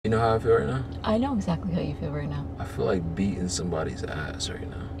You know how I feel right now? I know exactly how you feel right now. I feel like beating somebody's ass right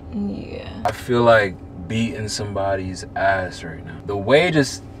now. Yeah. I feel like beating somebody's ass right now. The way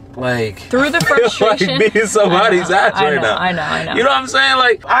just like through the frustration, like beating somebody's ass right now. I know. You know what I'm saying?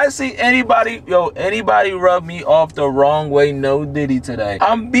 Like, I see anybody rub me off the wrong way, no Diddy today,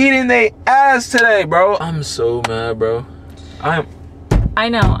 I'm beating they ass today, bro. I'm so mad, bro. I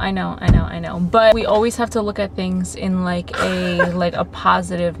know, but we always have to look at things in like a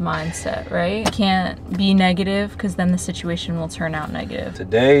positive mindset, right? You can't be negative because then the situation will turn out negative.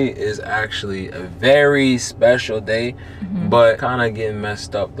 Today is actually a very special day, but kind of getting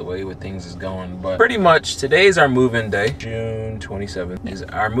messed up the way with things is going. But pretty much today is our move-in day. June 27th is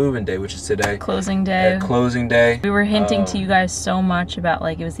our move-in day, which is today. Closing day. Closing day. We were hinting to you guys so much about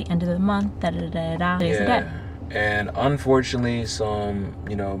like it was the end of the month, Today's the day. And unfortunately, some,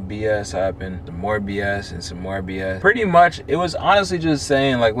 you know, BS happened. Some more BS and some more BS. Pretty much, it was honestly just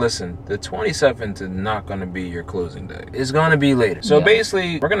saying, like, listen, the 27th is not going to be your closing day. It's going to be later. So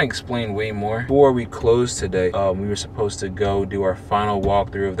basically, we're going to explain way more. Before we close today, we were supposed to go do our final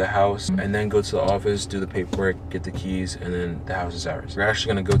walkthrough of the house and then go to the office, do the paperwork, get the keys, and then the house is ours. We're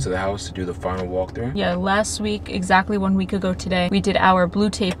actually going to go to the house to do the final walkthrough. Yeah, last week, exactly 1 week ago today, we did our blue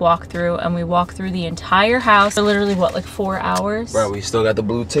tape walkthrough and we walked through the entire house. Literally what, like 4 hours? Bro, we still got the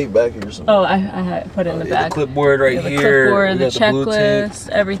blue tape back here or something. Oh, I put it in the bag. The clipboard right here. The clipboard, the checklist,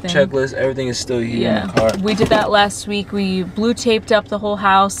 everything. Checklist, everything is still here in the car. We did that last week. We blue taped up the whole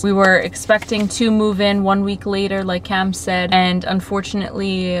house. We were expecting to move in 1 week later, like Cam said, and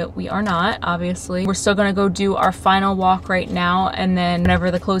unfortunately, we are not, obviously. We're still gonna go do our final walk right now, and then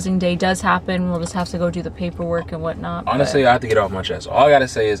whenever the closing day does happen, we'll just have to go do the paperwork and whatnot. Honestly, I have to get off my chest. All I gotta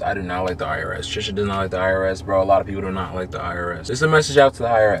say is I do not like the IRS. Tricia does not like the IRS, bro. A lot of people do not like the IRS. It's a message out to the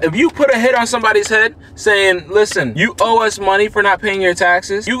IRS. If you put a hit on somebody's head saying, listen, you owe us money for not paying your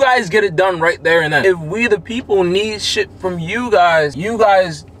taxes, you guys get it done right there and then. If we the people need shit from you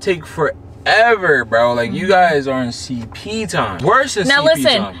guys take forever, bro. Like, you guys are in CP time. Worse than now, CP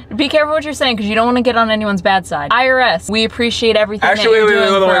time. Listen, be careful what you're saying because you don't want to get on anyone's bad side. IRS, we appreciate everything that you're doing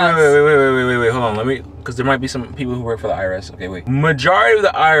for us. Wait, hold on. Let me, because there might be some people who work for the IRS. Okay, wait. Majority of the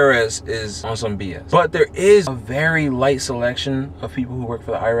IRS is on some BS. But there is a very light selection of people who work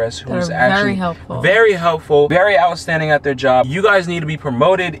for the IRS who is actually very helpful, very outstanding at their job. You guys need to be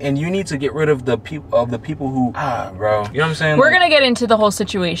promoted and you need to get rid of the people who, bro. You know what I'm saying? We're gonna get into the whole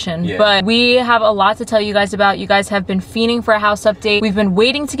situation, but we have a lot to tell you guys about. You guys have been fiending for a house update. We've been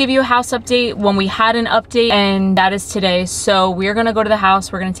waiting to give you a house update when we had an update, and that is today. So we're gonna go to the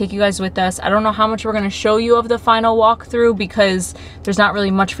house. We're gonna take you guys with us. I don't know how much we're gonna show you of the final walkthrough because there's not really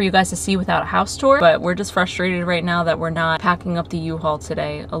much for you guys to see without a house tour, but we're just frustrated right now that we're not packing up the U-Haul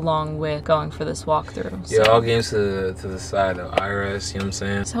today along with going for this walkthrough. So. Yeah, all games to the side of IRS, you know what I'm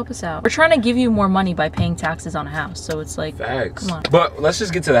saying? Just help us out. We're trying to give you more money by paying taxes on a house, so it's like, facts. Come on. But let's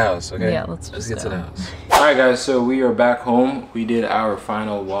just get to the house, okay? Yeah, let's get to the house. All right, guys, so we are back home. We did our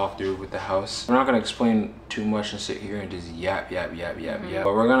final walkthrough with the house. We're not gonna explain too much and sit here and just yap. But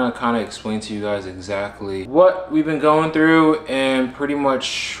we're gonna kind of explain to you guys exactly what we've been going through and pretty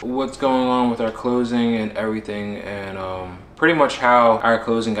much what's going on with our closing and everything, and pretty much how our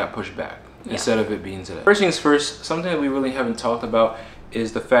closing got pushed back instead of it being today. First things first, something that we really haven't talked about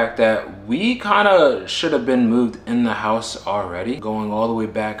is the fact that we kind of should have been moved in the house already. Going all the way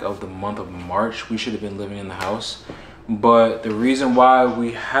back of the month of March, we should have been living in the house. But the reason why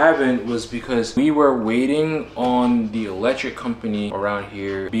we haven't was because we were waiting on the electric company around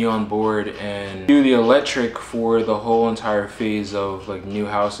here be on board and do the electric for the whole entire phase of like new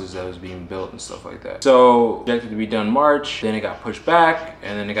houses that was being built and stuff like that. So projected to be done March, then it got pushed back,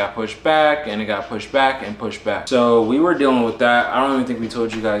 and then it got pushed back, and it got pushed back and pushed back. So we were dealing with that. I don't even think we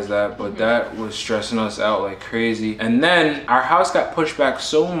told you guys that, but that was stressing us out like crazy. And then our house got pushed back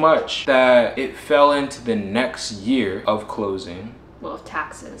so much that it fell into the next year of closing. Well, of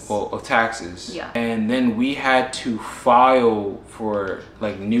taxes. Well, of taxes. Yeah. And then we had to file for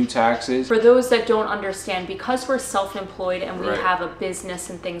like new taxes. For those that don't understand, because we're self-employed and we have a business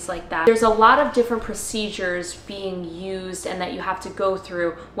and things like that, there's a lot of different procedures being used and that you have to go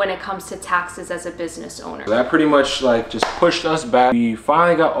through when it comes to taxes as a business owner. So that pretty much like just pushed us back. We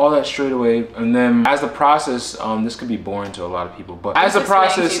finally got all that straight away, and then as the process, this could be boring to a lot of people, but as the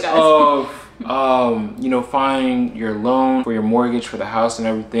process of you know, finding your loan for your mortgage for the house and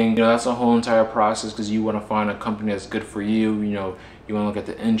everything, you know, that's a whole entire process because you want to find a company that's good for you. You know, you want to look at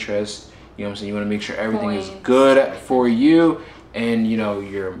the interest, You know what I'm saying? You want to make sure everything is good for you and you know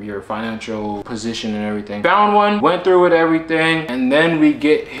your financial position and everything. Found one, went through with everything, and then we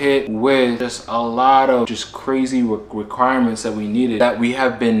get hit with just a lot of just crazy requirements that we needed that we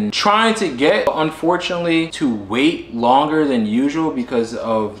have been trying to get, but unfortunately to wait longer than usual because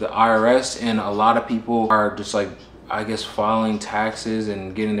of the IRS, and a lot of people are just like, I guess, filing taxes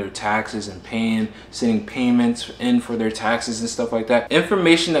and getting their taxes and sending payments in for their taxes and stuff like that.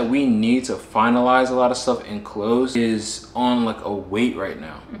 Information that we need to finalize a lot of stuff and close is on like a wait right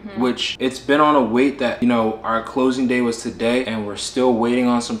now, which it's been on a wait that, you know, our closing day was today and we're still waiting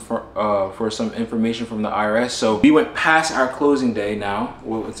on some for some information from the IRS. So we went past our closing day now.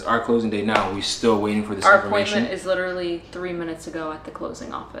 Well, it's our closing day now. We're still waiting for this information. Our appointment is literally 3 minutes ago at the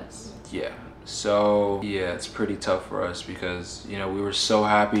closing office. Yeah. So yeah, it's pretty tough for us because, you know, we were so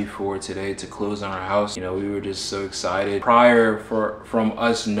happy for today to close on our house. You know, we were just so excited prior from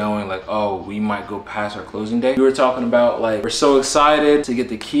us knowing like, oh, we might go past our closing day. We were talking about like, we're so excited to get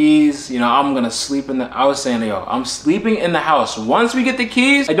the keys. You know, I'm gonna sleep I was saying, yo, I'm sleeping in the house. Once we get the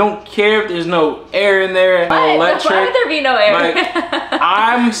keys, I don't care if there's no air in there, no electric. Why would there be no air? Like,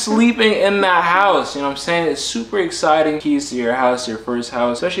 I'm sleeping in that house. You know what I'm saying? It's super exciting. Keys to your house, your first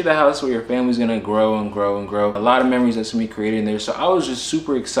house, especially the house where your family's gonna grow and grow and grow. A lot of memories that's gonna be created in there. So I was just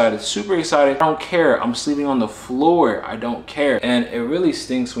super excited, super excited. I don't care. I'm sleeping on the floor. I don't care. And it really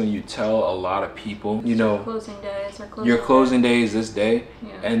stinks when you tell a lot of people, you know, your closing day is this day,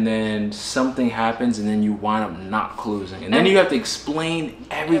 and then something happens and then you wind up not closing. And then you have to explain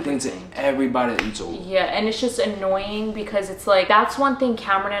everything to everybody that you told. Yeah, and it's just annoying because it's like, that's one thing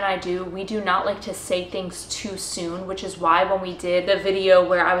Cameron and I do. We do not like to say things too soon, which is why when we did the video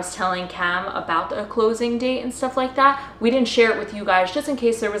where I was telling Cam about the closing date and stuff like that, we didn't share it with you guys just in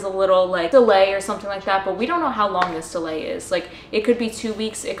case there was a little like delay or something like that. But we don't know how long this delay is. Like, it could be 2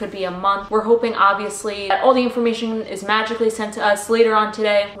 weeks, it could be a month. We're hoping obviously that all the information is magically sent to us later on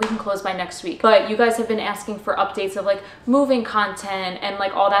today. We can close by next week. But you guys have been asking for updates of like moving content and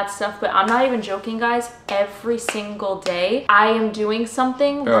like all that stuff. But I'm not even joking, guys. Every single day I am doing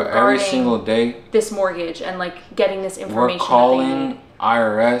something regarding every single day this mortgage and like getting this information. We're calling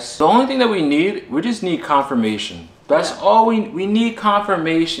IRS. The only thing that we just need confirmation. That's all we need,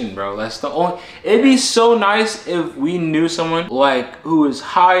 confirmation, bro. That's the only. It'd be so nice if we knew someone like who is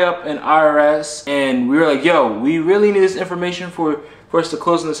high up in IRS and we were like, yo, we really need this information for us to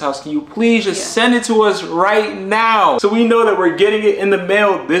close in this house. Can you please just send it to us right now so we know that we're getting it in the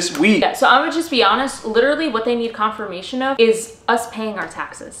mail this week? Yeah, so I'm gonna just be honest, literally what they need confirmation of is us paying our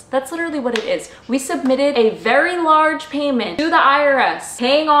taxes. That's literally what it is. We submitted a very large payment to the IRS,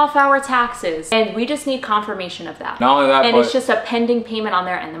 paying off our taxes, and we just need confirmation of that. Not only that, and it's just a pending payment on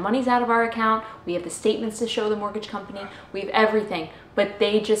there, and the money's out of our account. We have the statements to show the mortgage company. We have everything. But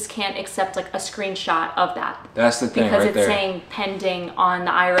they just can't accept like a screenshot of that. That's the thing, because it's saying pending on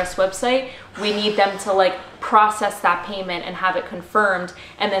the IRS website. We need them to like process that payment and have it confirmed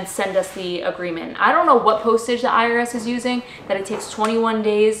and then send us the agreement. I don't know what postage the IRS is using, that it takes 21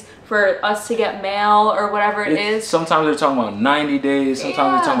 days for us to get mail or whatever it is. Sometimes they're talking about 90 days,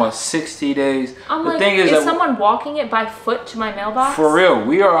 sometimes they're talking about 60 days. I'm the thing is someone walking it by foot to my mailbox? For real,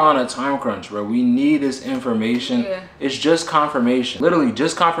 we are on a time crunch, bro. We need this information. It's just confirmation. Literally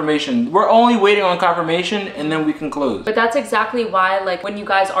just confirmation. We're only waiting on confirmation and then we can close. But that's exactly why, like, when you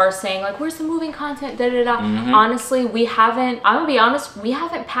guys are saying like, where's the moving content, honestly, we haven't, I'm gonna be honest, we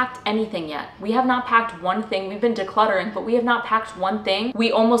haven't packed anything yet. We have not packed one thing. We've been decluttering, but we have not packed one thing.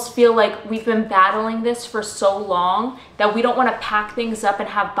 We almost feel like we've been battling this for so long that we don't want to pack things up and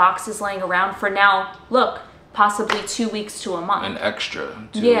have boxes laying around for now. Look, possibly 2 weeks to a month. An extra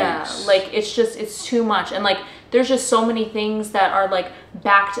 2 weeks. Like, it's too much. And like, there's just so many things that are like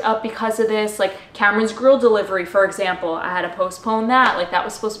backed up because of this. Like Cameron's grill delivery, for example, I had to postpone that. Like, that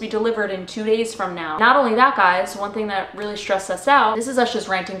was supposed to be delivered in 2 days from now. Not only that, guys, one thing that really stressed us out, this is us just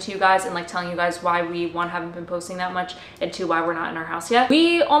ranting to you guys and like telling you guys why we, one, haven't been posting that much, and two, why we're not in our house yet.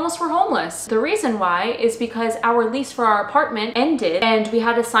 We almost were homeless. The reason why is because our lease for our apartment ended and we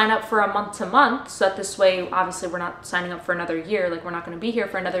had to sign up for a month to month, so that this way, obviously we're not signing up for another year. Like, we're not gonna be here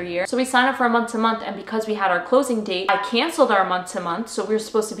for another year. So we signed up for a month to month, and because we had our closing date, I canceled our month to month, so we were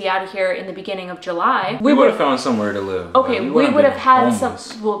supposed to be out of here in the beginning of July. We would have found somewhere to live. Okay, we would have had some,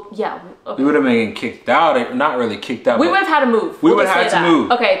 well, yeah. Okay. We would have been kicked out, not really kicked out. We would have had to move. We would have had to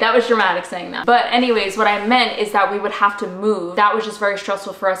move. Okay, that was dramatic saying that. But anyways, what I meant is that we would have to move. That was just very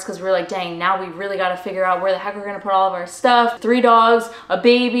stressful for us because we were like, dang, now we really got to figure out where the heck we're going to put all of our stuff. 3 dogs, a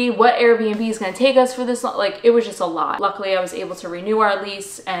baby, what Airbnb is going to take us for this. Like, it was just a lot. Luckily, I was able to renew our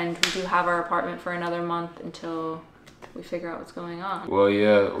lease, and we do have our apartment for another month until we figure out what's going on. Well,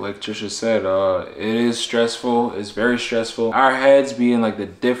 yeah, like Tricia said, it is stressful. It's very stressful. Our heads be in like the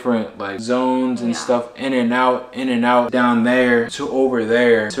different like zones and stuff, in and out, down there to over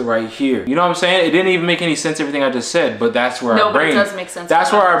there to right here. You know what I'm saying? It didn't even make any sense, everything I just said, but that's where our brain, it does make sense.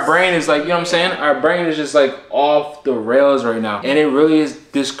 That's where our brain is like, you know what I'm saying? Our brain is just like off the rails right now. And it really is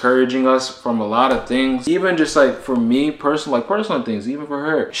discouraging us from a lot of things. Even just like for me, personal things, even for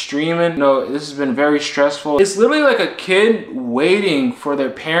her. Streaming, you know, this has been very stressful. It's literally like a kid waiting for their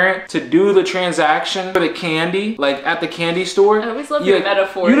parent to do the transaction for the candy, like at the candy store. I always love your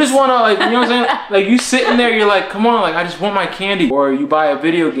metaphors. You just wanna like, you know what I'm saying? Like you sitting there, you're like, come on, like I just want my candy. Or you buy a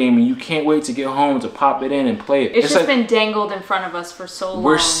video game and you can't wait to get home to pop it in and play it. It's just like, been dangled in front of us for so long.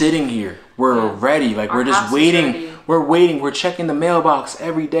 We're sitting here. We're ready. Like we're just waiting. We're waiting. We're checking the mailbox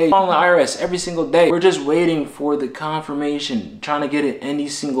every day. Calling the IRS every single day. We're just waiting for the confirmation. Trying to get it any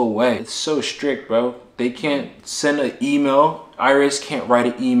single way. It's so strict, bro. They can't send an email. IRS can't write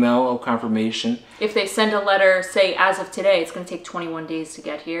an email of confirmation. If they send a letter, say as of today, it's going to take 21 days to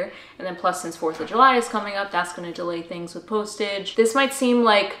get here. And then plus since 4th of July is coming up, that's going to delay things with postage. This might seem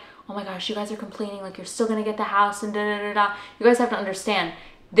like, oh my gosh, you guys are complaining like you're still going to get the house and da da da da. You guys have to understand,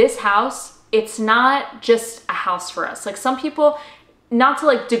 this house, it's not just a house for us. Like some people, not to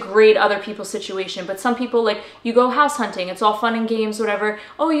like degrade other people's situation, but some people like, you go house hunting, it's all fun and games, whatever.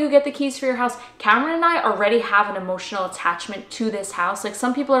 Oh, you get the keys for your house. Cameron and I already have an emotional attachment to this house. Like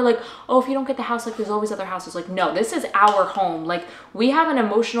some people are like, oh, if you don't get the house, like there's always other houses. Like, no, this is our home. Like we have an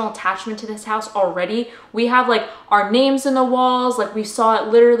emotional attachment to this house already. We have like our names in the walls. Like we saw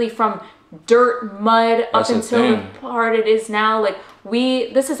it literally from dirt, mud, up until the part it is now. Like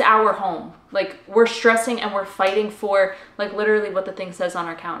this is our home. Like we're stressing and we're fighting for like literally what the thing says on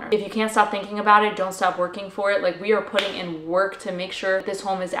our counter. If you can't stop thinking about it, don't stop working for it. Like we are putting in work to make sure this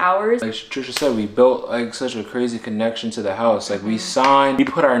home is ours. Like Tricia said, we built like such a crazy connection to the house. Like we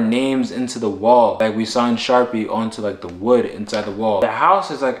put our names into the wall. Like we signed Sharpie onto like the wood inside the wall. The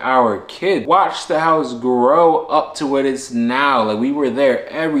house is like our kid. Watch the house grow up to what it's now. Like we were there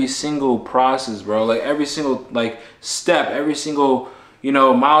every single process, bro. Like every single like step, every single, you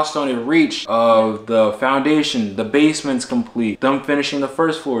know, milestone it reached of the foundation. The basement's complete. Them finishing the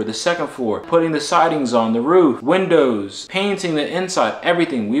first floor, the second floor, putting the sidings on, the roof, windows, painting the inside,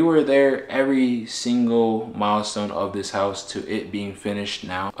 everything. We were there every single milestone of this house to it being finished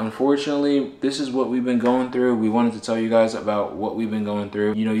now. Unfortunately, this is what we've been going through. We wanted to tell you guys about what we've been going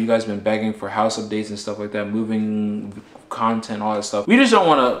through. You know, you guys been begging for house updates and stuff like that, moving content, all that stuff. We just don't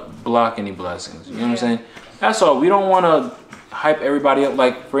want to block any blessings. You know what I'm saying? That's all. We don't want to hype everybody up.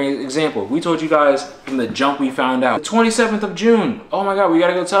 Like for example, we told you guys from the jump we found out the 27th of June. Oh my god, we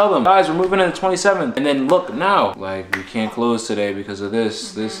gotta go tell them, guys, we're moving in the 27th. And then look now, like we can't close today because of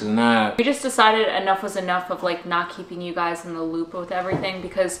this, this and that. We just decided enough was enough of like not keeping you guys in the loop with everything,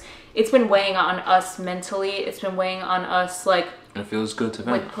 because it's been weighing on us mentally. It's been weighing on us like, it feels good to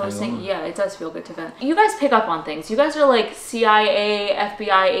vent. Like posting, yeah, it does feel good to vent. You guys pick up on things. You guys are like CIA,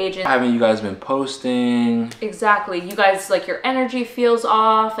 FBI agents. Haven't you guys been posting? Exactly. You guys, like your energy feels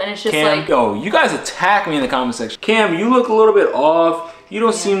off, and it's just Cam, like, yo, you guys attack me in the comment section. Cam, you look a little bit off. You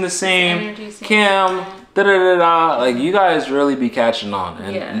don't seem the same. Cam, da da da da. Like you guys really be catching on,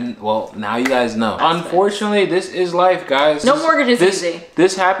 and well, now you guys know. Unfortunately, this is life, guys. No mortgage is easy.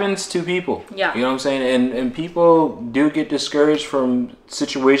 This happens to people. Yeah. You know what I'm saying? And people do get discouraged from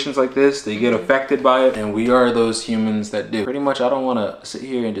situations like this. They get affected by it, and we are those humans that do. Pretty much, I don't want to sit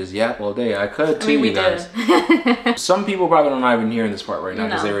here and just yap all day. I could too, you guys. Some people probably don't even hear in this part right now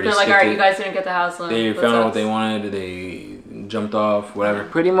because they already. They're like, all right, you guys didn't get the house loan. They found out what they wanted. They jumped off, whatever.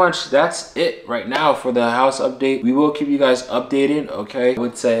 Pretty much that's it right now for the house update. We will keep you guys updated, okay? I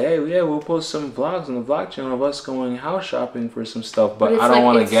would say, hey, yeah, we'll post some vlogs on the vlog channel of us going house shopping for some stuff, but I don't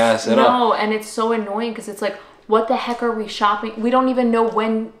want to gas it up. No, and it's so annoying because it's like, what the heck are we shopping? We don't even know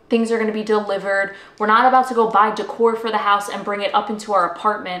when things are going to be delivered. We're not about to go buy decor for the house and bring it up into our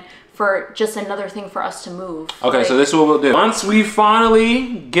apartment for just another thing for us to move. Okay, like, so this is what we'll do. Once we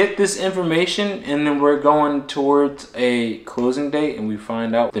finally get this information and then we're going towards a closing date and we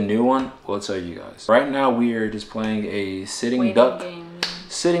find out the new one, we'll tell you guys. Right now we are just playing a sitting duck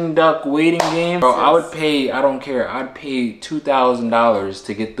waiting game. Bro, I would pay, I don't care, I'd pay $2,000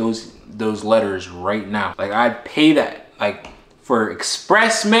 to get those letters right now. Like I'd pay that, like, for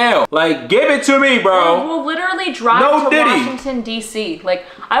express mail. Like, give it to me, bro. We'll literally drive to Washington, D.C. Like,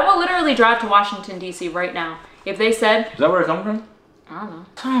 I will literally drive to Washington, D.C. right now. If they said... Is that where it comes from? I don't know.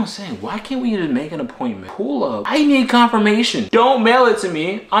 That's what I'm saying. Why can't we just make an appointment? Pull up. I need confirmation. Don't mail it to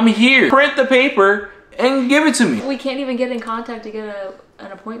me. I'm here. Print the paper and give it to me. We can't even get in contact to get a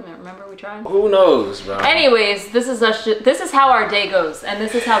an appointment. Remember we tried? Who knows, bro? Anyways, this is how our day goes, and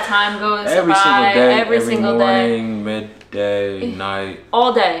this is how time goes. Every single day, every single morning, midday, night.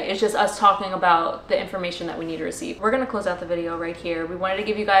 All day. It's just us talking about the information that we need to receive. We're gonna close out the video right here. We wanted to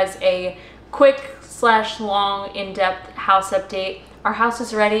give you guys a quick / long in-depth house update. Our house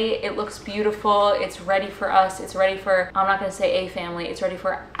is ready. It looks beautiful. It's ready for us. It's ready for, I'm not gonna say a family, it's ready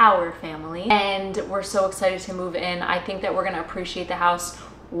for our family. And we're so excited to move in. I think that we're gonna appreciate the house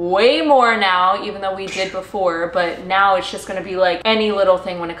way more now, even though we did before, but now it's just gonna be like any little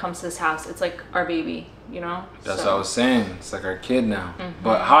thing when it comes to this house. It's like our baby, you know? That's what I was saying. It's like our kid now.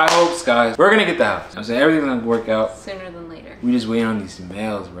 But high hopes, guys. We're gonna get the house. I'm saying everything's gonna work out. Sooner than later. We just waiting on these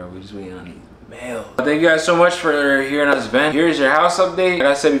mails, bro. We just waiting on these mail. Thank you guys so much for hearing us vent. Here's your house update. Like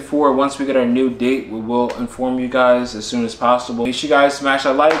I said before, once we get our new date, we will inform you guys as soon as possible. Make sure you guys smash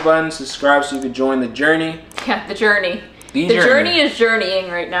that like button, subscribe so you can join the journey. Yeah, the journey. The journey is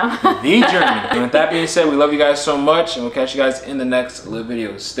journeying right now. The journey. And with that being said, we love you guys so much, and we'll catch you guys in the next lit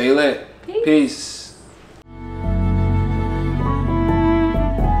video. Stay lit. Peace.